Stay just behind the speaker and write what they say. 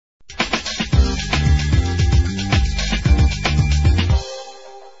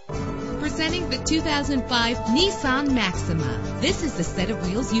2005 Nissan Maxima. This is the set of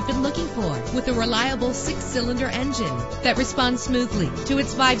wheels you've been looking for, with a reliable 6-cylinder engine that responds smoothly to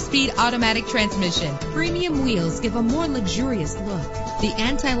its 5-speed automatic transmission. Premium wheels give a more luxurious look. The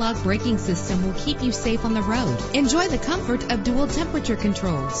anti-lock braking system will keep you safe on the road. Enjoy the comfort of dual temperature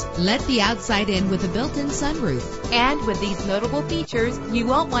controls. Let the outside in with a built-in sunroof. And with these notable features, you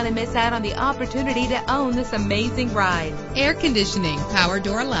won't want to miss out on the opportunity to own this amazing ride. Air conditioning, power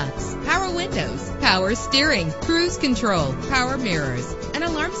door locks, power windows, power steering, cruise control, power mirrors, an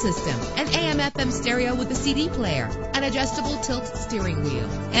alarm system, an AM/FM stereo with a CD player, an adjustable tilt steering wheel.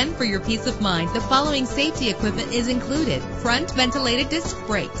 And for your peace of mind, the following safety equipment is included: front ventilated disc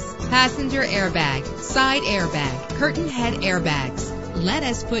brakes, passenger airbag, side airbag, curtain head airbags. Let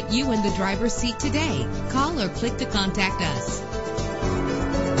us put you in the driver's seat today. Call or click to contact us.